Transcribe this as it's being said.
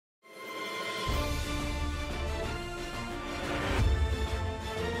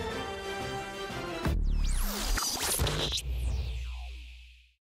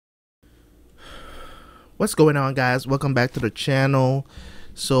What's going on, guys? Welcome back to the channel.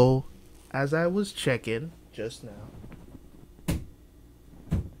 So as I was checking just now,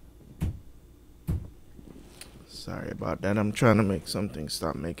 sorry about that, I'm trying to make something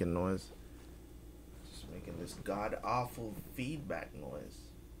stop making noise. Just making this god awful feedback noise.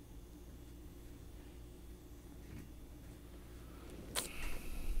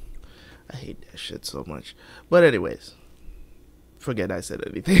 I hate that shit so much. But anyways, forget I said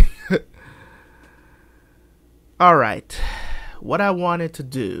anything. Alright, what I wanted to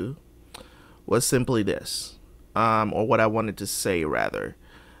do was simply this, or what I wanted to say rather.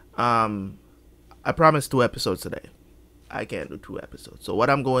 I promised 2 episodes today. I can't do 2 episodes. So what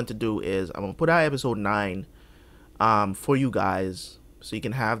I'm going to do is I'm going to put out episode 9 for you guys, so you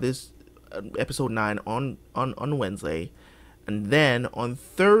can have this episode 9 on Wednesday. And then on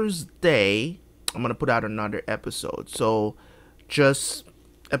Thursday, I'm going to put out another episode. So just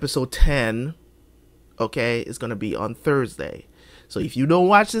episode 10, okay, is going to be on Thursday. So if you don't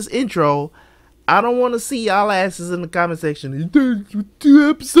watch this intro, I don't want to see y'all asses in the comment section. 2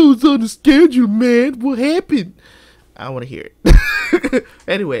 episodes on the schedule, man. What happened? I want to hear it.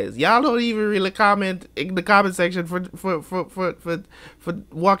 Anyways, y'all don't even really comment in the comment section for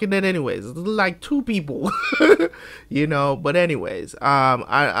Walking Dead. Anyways, it's like 2 people, you know. But anyways,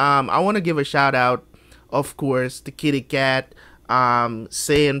 I want to give a shout out, of course, to Kitty Cat,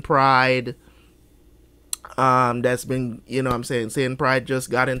 Saying Pride. That's been, you know what I'm saying Pride just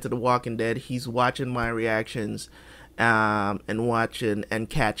got into The Walking Dead. He's watching my reactions, and watching and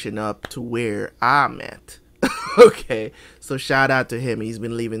catching up to where I'm at. Okay, so shout out to him. He's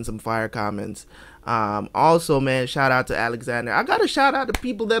been leaving some fire comments. Also, man, shout out to Alexander. I gotta shout out to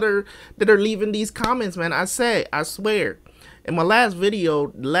people that are leaving these comments, man. I swear, in my last video,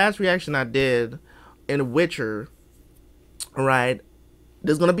 the last reaction I did in Witcher, right,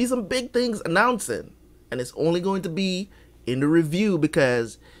 there's gonna be some big things announcing, and it's only going to be in the review,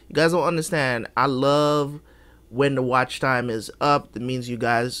 because you guys don't understand. I love when the watch time is up. That means you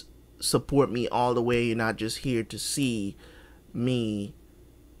guys support me all the way. You're not just here to see me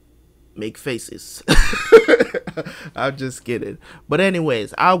make faces. I'm just kidding. But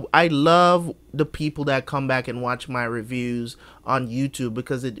anyways, I love the people that come back and watch my reviews on YouTube,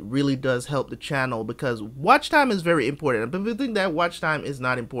 because it really does help the channel, because watch time is very important. People think that watch time is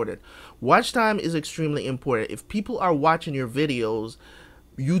not important. Watch time is extremely important. If people are watching your videos,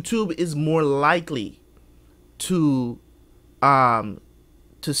 YouTube is more likely to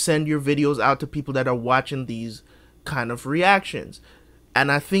send your videos out to people that are watching these kind of reactions. And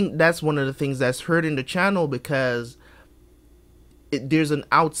I think that's one of the things that's hurting the channel, because there's an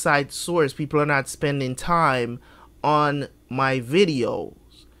outside source. People are not spending time on my videos.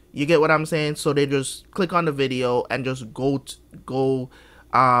 You get what I'm saying? So they just click on the video and just go to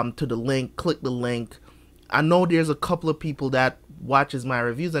the link, click the link. I know there's a couple of people that watches my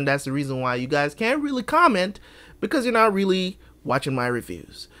reviews, and that's the reason why you guys can't really comment, because you're not really watching my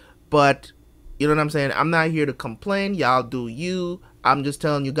reviews. But you know what I'm saying? I'm not here to complain. Y'all do you. I'm just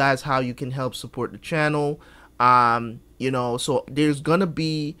telling you guys how you can help support the channel. You know, so there's gonna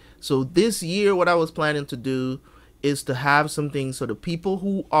be, so this year what I was planning to do is to have some things, so the people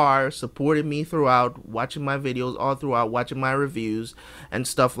who are supporting me throughout, watching my videos all throughout, watching my reviews and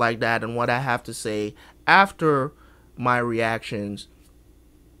stuff like that, and what I have to say after my reactions,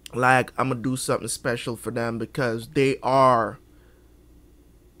 like, I'm gonna do something special for them, because they are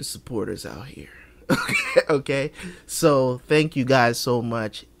the supporters out here. Okay, so thank you guys so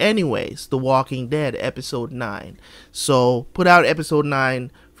much. Anyways, The Walking Dead episode 9. So put out episode 9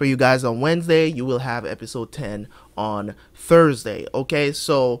 for you guys on Wednesday. You will have episode 10 on Thursday. Okay,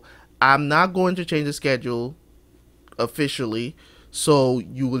 so I'm not going to change the schedule officially, so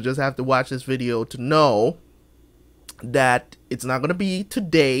you will just have to watch this video to know that it's not going to be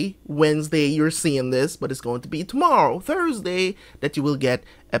today, Wednesday, you're seeing this, but it's going to be tomorrow, Thursday, that you will get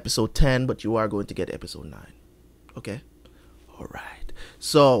episode 10, but you are going to get episode 9. Okay? Alright.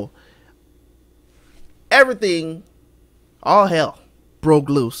 So, everything, all hell, broke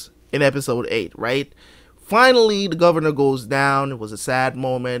loose in episode 8, right? Finally, the governor goes down. It was a sad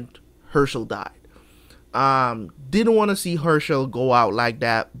moment. Herschel died. Didn't want to see Herschel go out like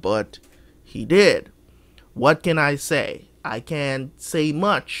that, but he did. What can I say? I can't say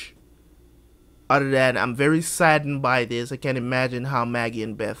much other than I'm very saddened by this. I can't imagine how Maggie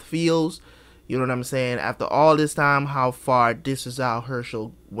and Beth feels. You know what I'm saying? After all this time, how far this is how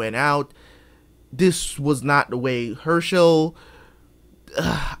Herschel went out. This was not the way Herschel...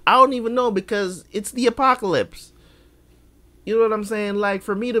 I don't even know, because it's the apocalypse. You know what I'm saying? Like,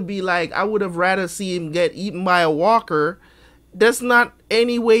 for me to be like, I would have rather see him get eaten by a walker. That's not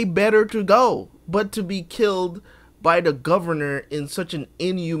any way better to go. but to be killed by the governor in such an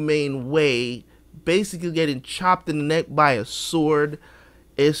inhumane way, basically getting chopped in the neck by a sword.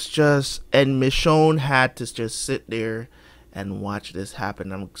 It's just, and Michonne had to just sit there and watch this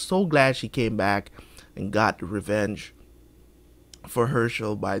happen. I'm so glad she came back and got the revenge for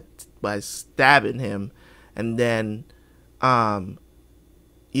Herschel by stabbing him, and then,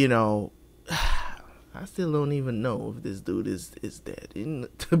 you know, I still don't even know if this dude is dead.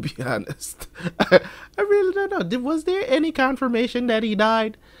 To be honest, I really don't know. Was there any confirmation that he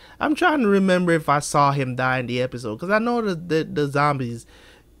died? I'm trying to remember if I saw him die in the episode, because I know the zombies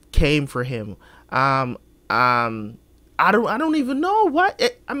came for him. I don't even know what.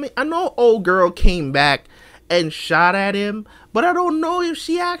 I mean, I know old girl came back and shot at him, but I don't know if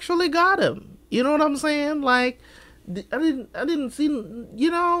she actually got him. You know what I'm saying? Like, I didn't see.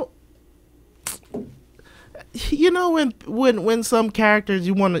 When some characters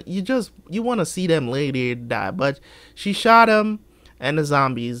you want to see them lay there die, but she shot him, and the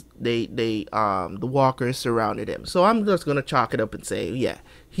zombies, the walkers surrounded him. So I'm just gonna chalk it up and say, yeah,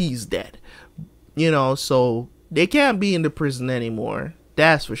 he's dead. So they can't be in the prison anymore.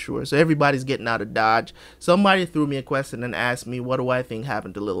 That's for sure. So everybody's getting out of Dodge. Somebody threw me a question and asked me, what do I think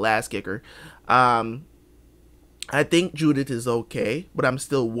happened to Little Ass Kicker? I think Judith is okay, but I'm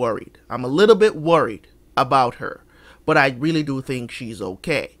still worried. I'm a little bit worried about her, but I really do think she's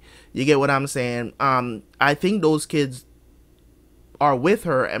okay. You get what I'm saying? I think those kids are with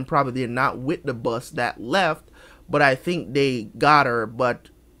her, and probably they're not with the bus that left, but I think they got her, but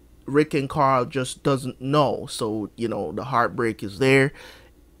Rick and Carl just doesn't know. So, the heartbreak is there.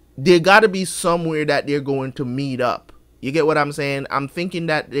 There got to be somewhere that they're going to meet up. You get what I'm saying? I'm thinking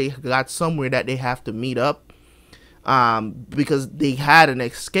that they got somewhere that they have to meet up, because they had an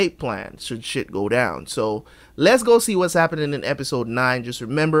escape plan should shit go down. So let's go see what's happening in episode 9. Just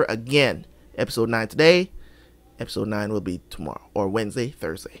remember, again, episode 9 today, episode 9 will be tomorrow, or Wednesday,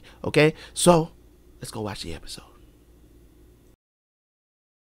 Thursday. Okay, so let's go watch the episode.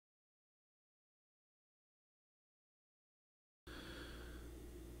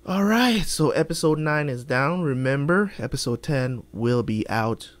 Alright, so episode 9 is down. Remember, episode 10 will be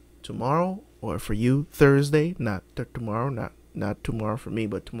out tomorrow, or for you, Thursday. Not tomorrow, not tomorrow for me,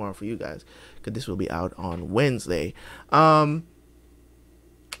 but tomorrow for you guys, because this will be out on Wednesday.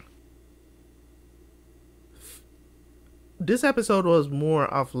 This episode was more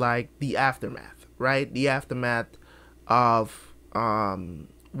of like the aftermath, right? The aftermath of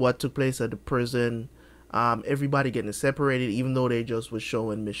what took place at the prison. Everybody getting separated, even though they just was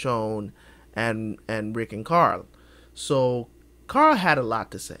showing Michonne and Rick and Carl. So Carl had a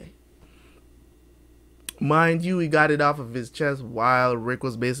lot to say. Mind you, he got it off of his chest while Rick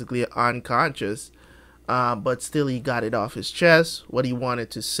was basically unconscious, but still he got it off his chest, what he wanted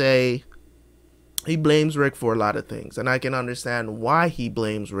to say. He blames Rick for a lot of things, and I can understand why he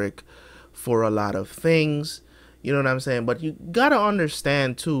blames Rick for a lot of things. You know what I'm saying? But you gotta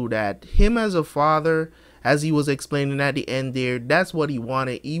understand too that him as a father, as he was explaining at the end there, that's what he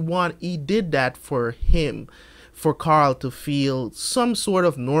wanted. He did that for him, for Carl to feel some sort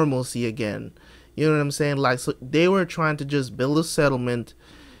of normalcy again. You know what I'm saying? Like, so they were trying to just build a settlement.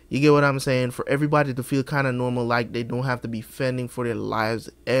 You get what I'm saying? For everybody to feel kind of normal, like they don't have to be fending for their lives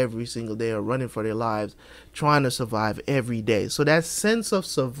every single day or running for their lives, trying to survive every day. So that sense of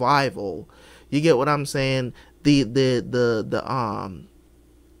survival, you get what I'm saying? The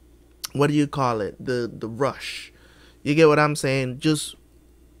what do you call it? The rush. You get what I'm saying?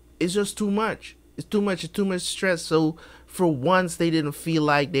 It's just too much. It's too much. It's too much stress. So for once, they didn't feel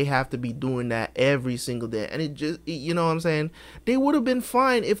like they have to be doing that every single day. And you know what I'm saying? They would have been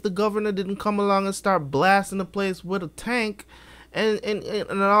fine if the governor didn't come along and start blasting the place with a tank and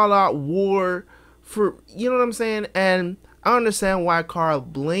an all-out war for, you know what I'm saying? And I understand why Carl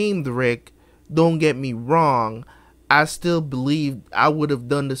blamed Rick. Don't get me wrong. I still believe I would have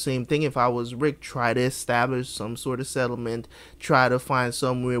done the same thing if I was Rick. Try to establish some sort of settlement. Try to find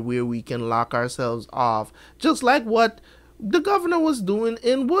somewhere where we can lock ourselves off. Just like what the governor was doing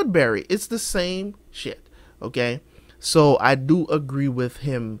in Woodbury. It's the same shit. Okay? So I do agree with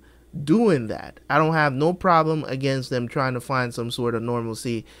him doing that. I don't have no problem against them trying to find some sort of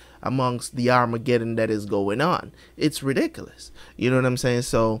normalcy amongst the Armageddon that is going on. It's ridiculous. You know what I'm saying?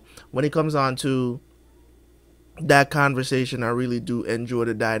 So when it comes on to that conversation, I really do enjoy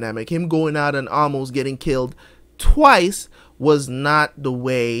the dynamic. Him going out and almost getting killed twice was not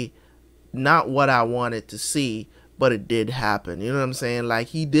what I wanted to see, but it did happen. You know what I'm saying? Like,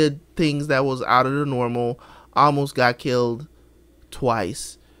 he did things that was out of the normal, almost got killed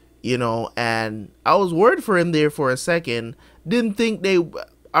twice, you know, and I was worried for him there for a second. Didn't think they...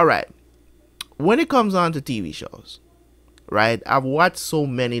 All right. when it comes on to TV shows, right? I've watched so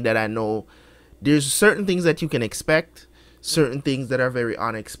many that I know there's certain things that you can expect, certain things that are very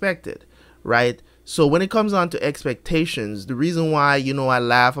unexpected, right? So when it comes on to expectations, the reason why, you know, I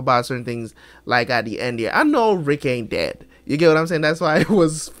laugh about certain things, like at the end here, I know Rick ain't dead. You get what I'm saying? That's why it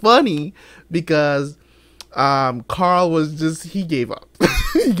was funny, because Carl was just, he gave up.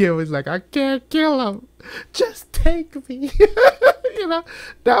 Was like, I can't kill him, just take me. You know,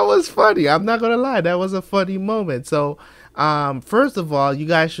 that was funny. I'm not gonna lie, that was a funny moment. So first of all, you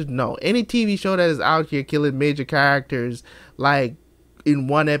guys should know, any TV show that is out here killing major characters like in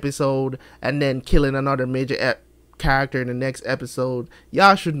one episode and then killing another major character in the next episode,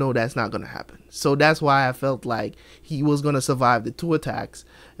 y'all should know that's not gonna happen. So that's why I felt like he was gonna survive the 2 attacks,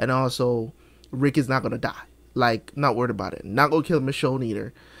 and also Rick is not gonna die. Like, not worried about it. Not gonna kill Michonne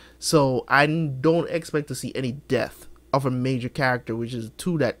either. So I don't expect to see any death of a major character, which is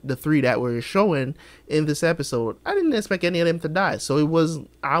the 3 that were showing in this episode. I didn't expect any of them to die. So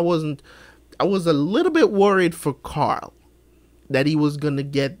I was a little bit worried for Carl, that he was gonna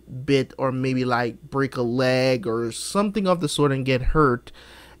get bit or maybe like break a leg or something of the sort and get hurt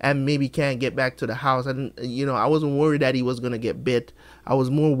and maybe can't get back to the house. I wasn't worried that he was gonna get bit. I was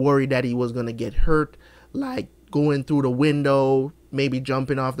more worried that he was gonna get hurt, like going through the window, maybe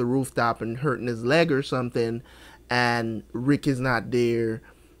jumping off the rooftop and hurting his leg or something, and Rick is not there,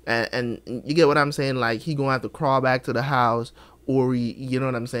 and you get what I'm saying, like he gonna have to crawl back to the house, or you know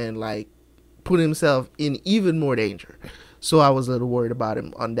what I'm saying, like put himself in even more danger. So I was a little worried about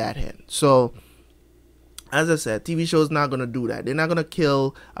him on that end. So as I said, TV show is not gonna do that. They're not gonna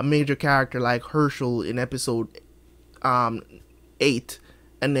kill a major character like Herschel in episode 8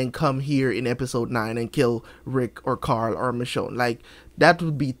 and then come here in episode 9 and kill Rick or Carl or Michonne. Like, that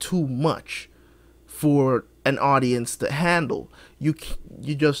would be too much for an audience to handle. You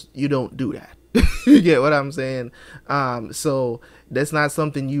don't do that. You get what I'm saying? So that's not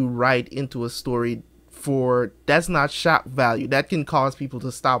something you write into a story for. That's not shock value. That can cause people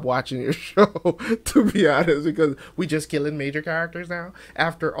to stop watching your show, to be honest, because we just killing major characters now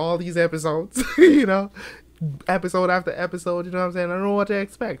after all these episodes. You know, episode after episode, you know what I'm saying? I don't know what to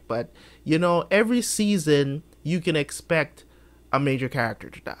expect, but you know, every season you can expect a major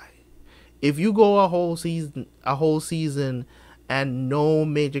character to die. If you go a whole season and no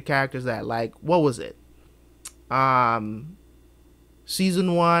major characters that, like, what was it?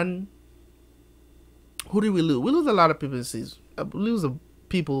 Season 1, who did we lose? We lose a lot of people in season. We lose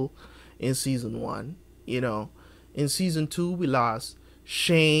people in season 1. You know, in season 2 we lost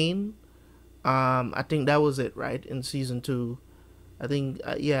Shane. I think that was it, right? In season 2, I think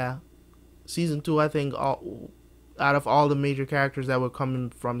yeah, season 2. I think out of all the major characters that were coming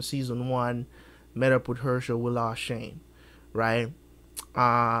from season 1, met up with Herschel, we lost Shane, right?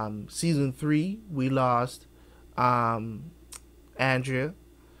 Season 3 we lost Andrea.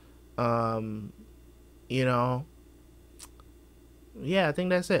 You know, yeah, I think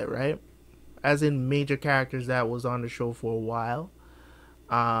that's it, right? As in major characters that was on the show for a while.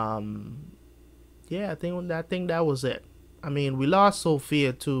 Yeah, I think that was it. I mean, we lost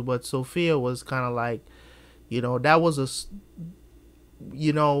Sophia too, but Sophia was kind of like, you know, that was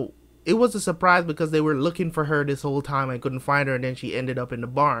you know, it was a surprise because they were looking for her this whole time and couldn't find her, and then she ended up in the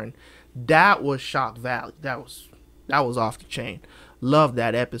barn. That was shock value. That was off the chain. Loved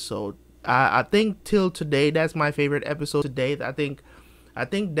that episode. I think till today that's my favorite episode to date. I think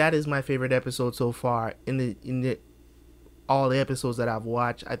that is my favorite episode so far in all the episodes that I've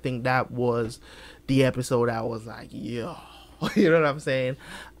watched. I think that was the episode I was like, yo, you know what I'm saying?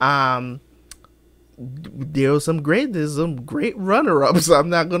 There's some great runner-ups. I'm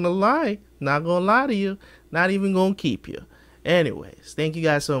not gonna lie to you. Not even gonna keep you. Anyways, thank you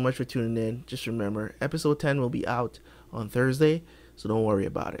guys so much for tuning in. Just remember, episode 10 will be out on Thursday, so don't worry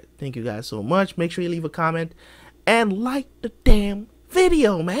about it. Thank you guys so much. Make sure you leave a comment and like the damn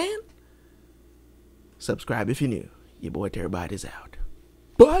video, man. Subscribe if you're new. Your boy Terabyt is out.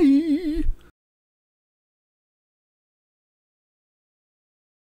 Bye.